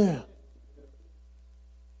 It's not there.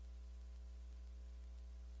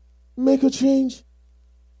 Make a change.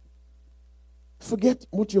 Forget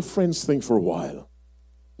what your friends think for a while.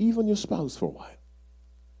 Even your spouse for a while.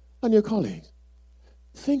 And your colleagues.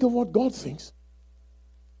 Think of what God thinks.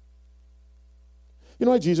 You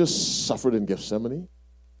know why Jesus suffered in Gethsemane?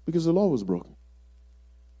 Because the law was broken.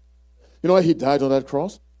 You know why he died on that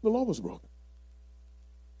cross? The law was broken.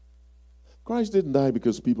 Christ didn't die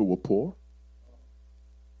because people were poor.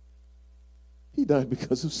 He died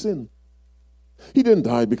because of sin. He didn't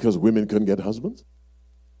die because women couldn't get husbands.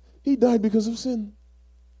 He died because of sin.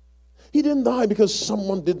 He didn't die because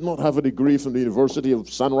someone did not have a degree from the University of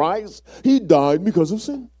Sunrise. He died because of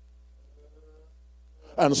sin.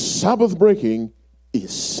 And Sabbath breaking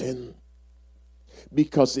is sin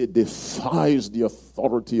because it defies the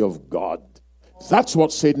authority of God. That's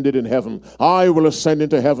what Satan did in heaven. I will ascend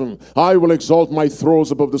into heaven. I will exalt my thrones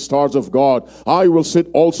above the stars of God. I will sit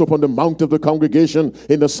also upon the mount of the congregation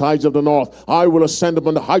in the sides of the north. I will ascend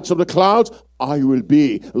upon the heights of the clouds. I will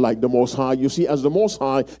be like the Most High. You see, as the Most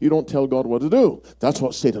High, you don't tell God what to do. That's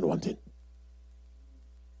what Satan wanted.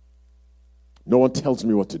 No one tells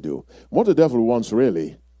me what to do. What the devil wants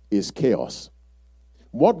really is chaos.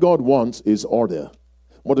 What God wants is order.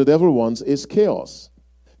 What the devil wants is chaos.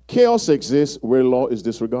 Chaos exists where law is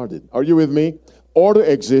disregarded. Are you with me? Order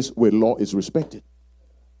exists where law is respected.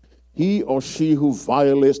 He or she who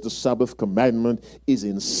violates the Sabbath commandment is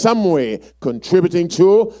in some way contributing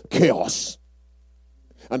to chaos.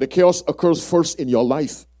 And the chaos occurs first in your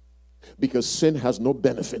life because sin has no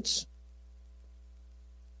benefits.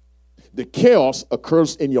 The chaos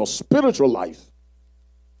occurs in your spiritual life.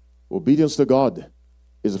 Obedience to God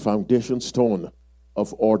is a foundation stone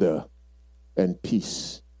of order and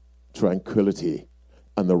peace, tranquility,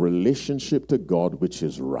 and the relationship to God which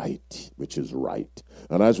is right.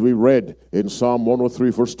 And as we read in Psalm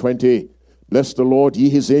 103 verse 20, bless the Lord, ye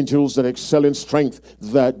his angels that excel in strength,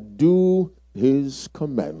 that do his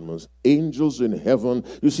commandments. Angels in heaven.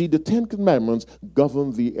 You see, the 10 commandments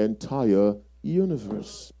govern the entire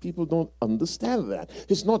universe. People don't understand that.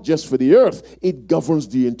 It's not just for the earth. It governs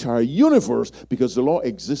the entire universe because the law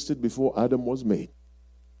existed before Adam was made.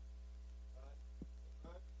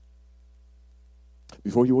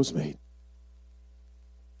 Before he was made.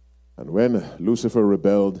 And when Lucifer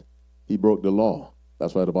rebelled, he broke the law.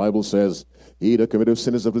 That's why the Bible says, he that committeth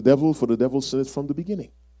sin is of the devil, for the devil sinned from the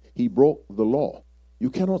beginning. He broke the law. You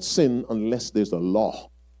cannot sin unless there's a law.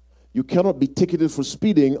 You cannot be ticketed for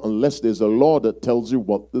speeding unless there's a law that tells you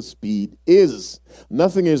what the speed is.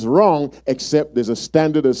 Nothing is wrong except there's a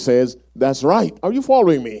standard that says that's right. Are you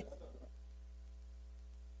following me?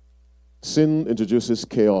 Sin introduces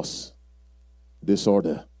chaos,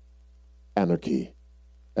 disorder, anarchy,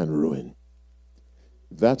 and ruin.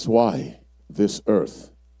 That's why this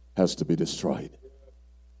earth has to be destroyed.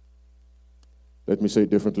 Let me say it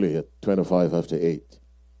differently at 25 after 8.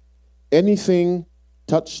 Anything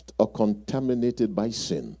touched or contaminated by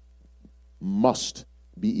sin must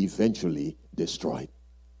be eventually destroyed.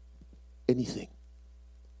 Anything.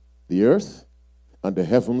 The earth and the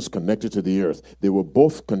heavens connected to the earth, they were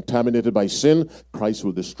both contaminated by sin. Christ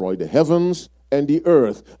will destroy the heavens and the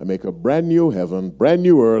earth and make a brand new heaven, brand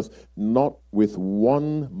new earth, not with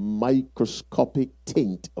one microscopic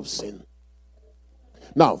taint of sin.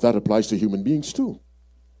 Now, that applies to human beings too.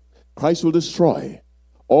 Christ will destroy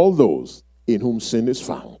all those in whom sin is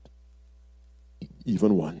found,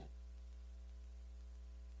 even one.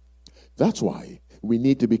 That's why we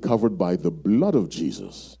need to be covered by the blood of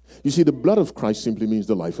Jesus. You see, the blood of Christ simply means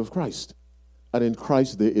the life of Christ. And in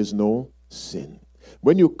Christ there is no sin.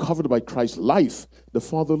 When you're covered by Christ's life, the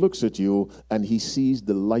Father looks at you and he sees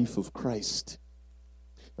the life of Christ.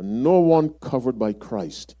 And no one covered by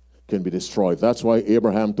Christ can be destroyed. That's why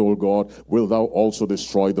Abraham told God, will thou also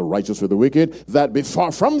destroy the righteous with the wicked? That be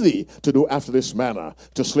far from thee to do after this manner,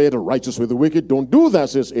 to slay the righteous with the wicked. Don't do that,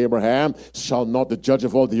 says Abraham. Shall not the judge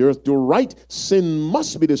of all the earth do right? Sin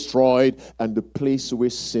must be destroyed, and the place where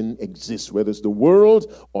sin exists, whether it's the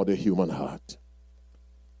world or the human heart.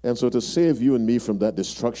 And so to save you and me from that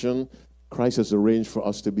destruction, Christ has arranged for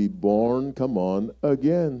us to be born, come on,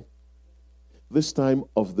 again. This time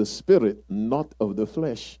of the Spirit, not of the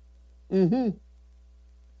flesh.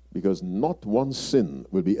 Because not one sin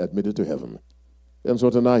will be admitted to heaven. And so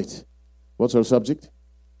tonight, what's our subject?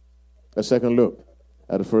 A second look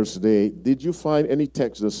at the first day. Did you find any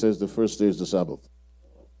text that says the first day is the Sabbath?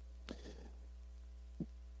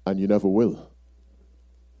 And you never will,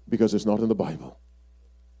 because it's not in the Bible.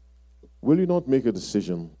 Will you not make a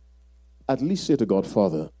decision? At least say to God,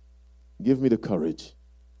 Father, give me the courage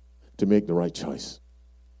to make the right choice.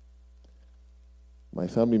 My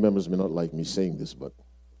family members may not like me saying this, but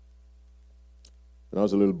when I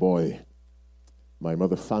was a little boy, my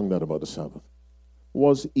mother found out about the Sabbath,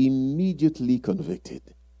 was immediately convicted,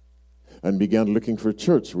 and began looking for a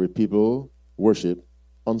church where people worship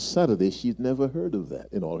on Saturday. She'd never heard of that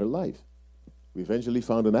in all her life. We eventually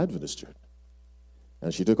found an Adventist church,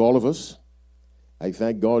 and she took all of us. I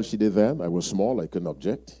thank God she did that. I was small, I couldn't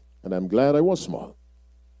object, and I'm glad I was small.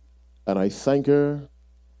 And I thank her,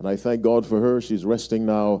 and I thank God for her. She's resting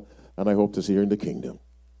now, and I hope to see her in the kingdom.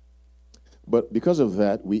 But because of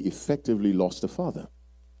that, we effectively lost a father.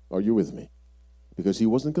 Are you with me? Because he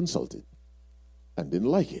wasn't consulted and didn't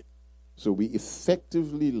like it. So we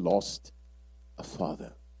effectively lost a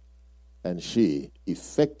father. And she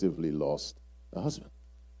effectively lost a husband.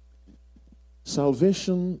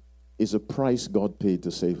 Salvation is a price God paid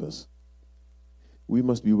to save us. We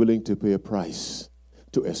must be willing to pay a price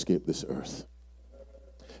to escape this earth.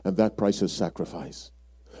 And that price is sacrifice.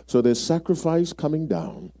 So there's sacrifice coming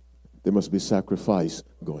down. There must be sacrifice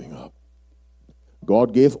going up.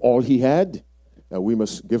 God gave all he had, and we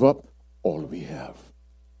must give up all we have.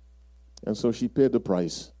 And so she paid the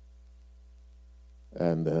price,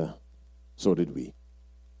 and so did we.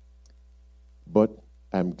 But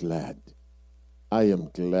I'm glad. I am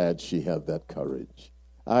glad she had that courage.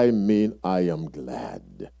 I mean, I am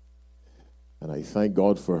glad. And I thank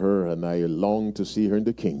God for her, and I long to see her in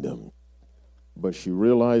the kingdom. But she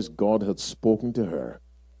realized God had spoken to her,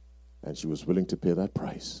 and she was willing to pay that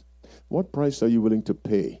price. What price are you willing to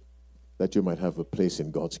pay that you might have a place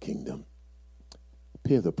in God's kingdom?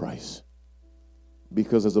 Pay the price.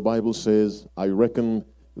 Because as the Bible says, I reckon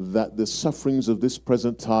that the sufferings of this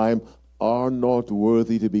present time are not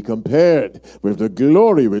worthy to be compared with the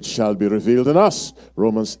glory which shall be revealed in us.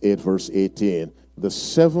 Romans 8 verse 18. The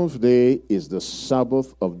seventh day is the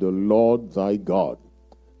Sabbath of the Lord thy God.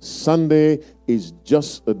 Sunday is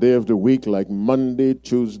just a day of the week like Monday,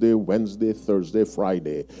 Tuesday, Wednesday, Thursday,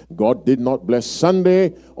 Friday. God did not bless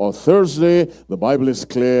Sunday or Thursday. The Bible is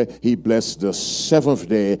clear. He blessed the seventh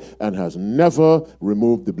day and has never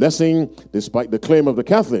removed the blessing, despite the claim of the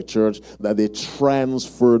Catholic Church that they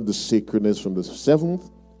transferred the sacredness from the seventh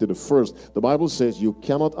to the first. The Bible says you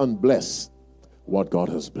cannot unbless what God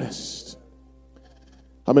has blessed.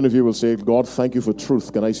 How many of you will say, God, thank you for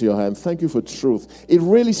truth? Can I see your hand? Thank you for truth. It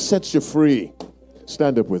really sets you free.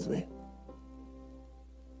 Stand up with me.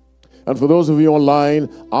 And for those of you online,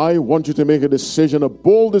 I want you to make a decision, a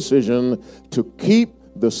bold decision, to keep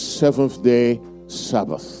the seventh day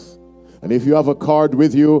Sabbath. And if you have a card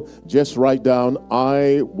with you, just write down,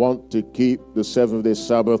 I want to keep the seventh day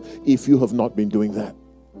Sabbath, if you have not been doing that.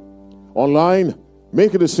 Online,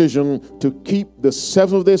 make a decision to keep the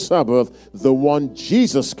seventh day Sabbath, the one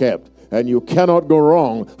Jesus kept. And you cannot go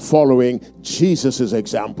wrong following Jesus'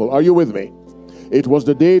 example. Are you with me? It was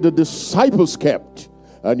the day the disciples kept.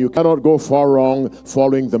 And you cannot go far wrong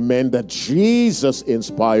following the men that Jesus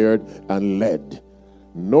inspired and led.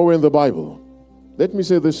 Nowhere in the Bible. Let me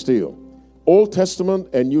say this to you. Old Testament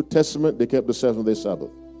and New Testament, they kept the seventh day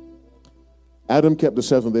Sabbath. Adam kept the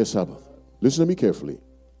seventh day Sabbath. Listen to me carefully.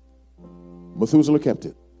 Methuselah kept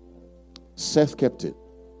it. Seth kept it.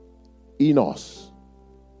 Enos,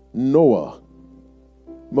 Noah,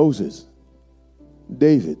 Moses,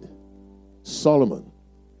 David, Solomon,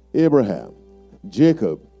 Abraham,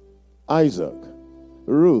 Jacob, Isaac,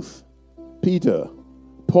 Ruth, Peter,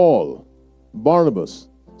 Paul, Barnabas,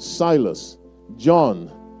 Silas,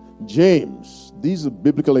 John, James. These are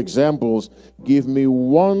biblical examples. Give me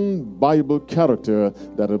one Bible character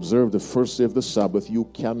that observed the first day of the Sabbath. You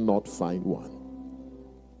cannot find one.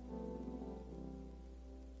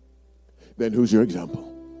 Then who's your example?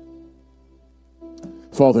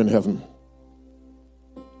 Father in heaven,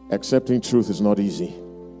 accepting truth is not easy.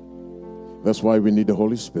 That's why we need the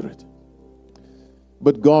Holy Spirit.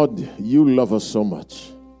 But God, you love us so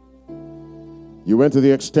much. You went to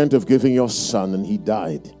the extent of giving your son, and he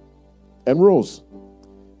died and rose.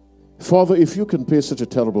 Father, if you can pay such a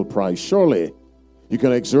terrible price, surely you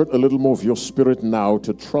can exert a little more of your spirit now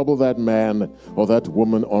to trouble that man or that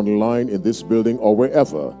woman online in this building or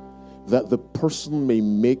wherever, that the person may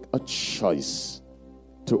make a choice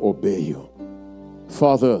to obey you.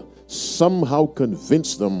 Father, somehow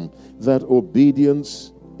convince them that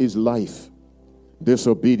obedience is life,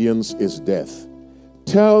 disobedience is death.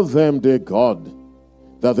 Tell them, dear God,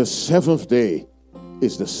 that the seventh day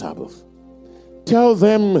is the Sabbath. Tell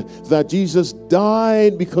them that Jesus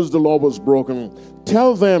died because the law was broken.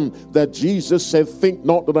 Tell them that Jesus said, think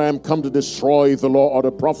not that I am come to destroy the law or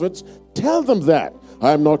the prophets. Tell them that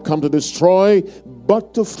I am not come to destroy,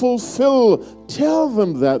 but to fulfill. Tell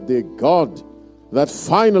them that, dear God, that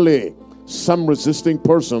finally some resisting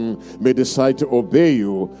person may decide to obey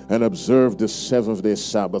you and observe the seventh-day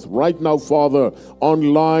Sabbath. Right now, Father,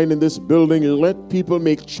 online in this building, let people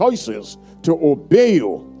make choices to obey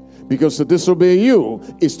you, because to disobey you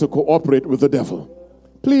is to cooperate with the devil.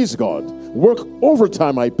 Please, God, work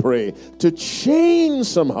overtime, I pray, to change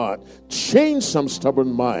some heart, change some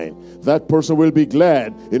stubborn mind. That person will be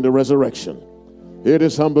glad in the resurrection. Hear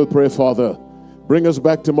this humble prayer, Father. Bring us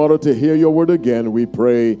back tomorrow to hear your word again, we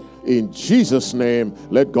pray in Jesus' name.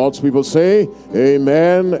 Let God's people say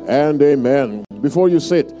amen and amen. Before you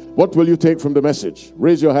sit, what will you take from the message?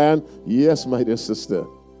 Raise your hand. Yes, my dear sister.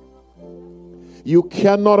 You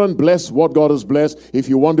cannot unbless what God has blessed. If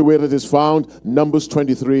you wonder where it is found, Numbers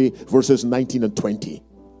 23, verses 19 and 20.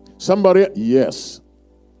 Somebody, yes.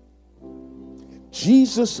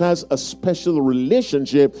 Jesus has a special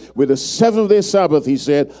relationship with the seventh-day Sabbath. He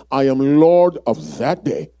said, I am Lord of that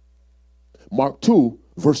day. Mark 2,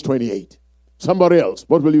 verse 28. Somebody else,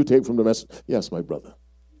 what will you take from the message? Yes, my brother.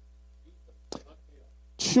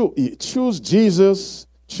 Choose Jesus,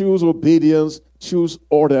 choose obedience, choose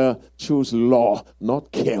order, choose law,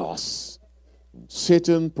 not chaos.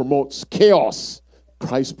 Satan promotes chaos.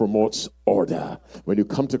 Christ promotes order. When you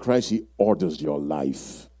come to Christ, he orders your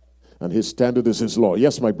life. And his standard is his law.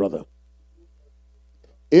 Yes, my brother.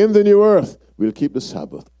 In the new earth, we'll keep the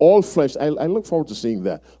Sabbath. All flesh, I look forward to seeing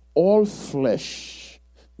that. All flesh,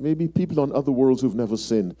 maybe people on other worlds who've never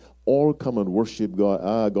sinned, all come and worship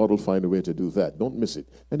God. God will find a way to do that. Don't miss it.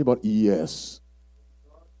 Anybody? Yes.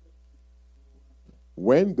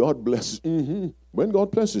 When God blesses, when God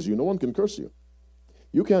blesses you, no one can curse you.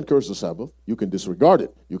 You can't curse the Sabbath. You can disregard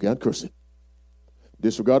it. You can't curse it.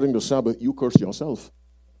 Disregarding the Sabbath, you curse yourself.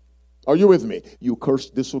 Are you with me? You curse.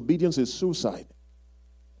 Disobedience is suicide.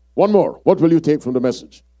 One more. What will you take from the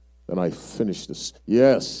message? Then I finish this.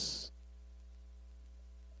 Yes.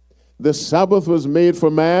 The Sabbath was made for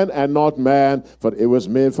man and not man, but it was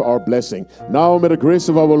made for our blessing. Now may the grace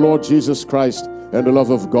of our Lord Jesus Christ and the love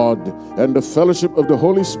of God and the fellowship of the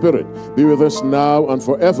Holy Spirit be with us now and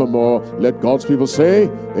forevermore. Let God's people say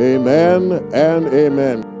amen and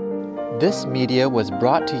amen. This media was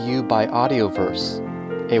brought to you by Audioverse,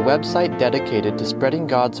 a website dedicated to spreading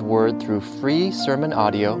God's Word through free sermon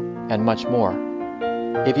audio and much more.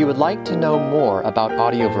 If you would like to know more about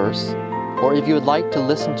Audioverse, or if you would like to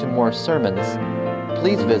listen to more sermons,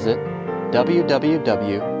 please visit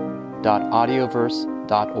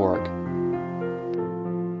www.audioverse.org.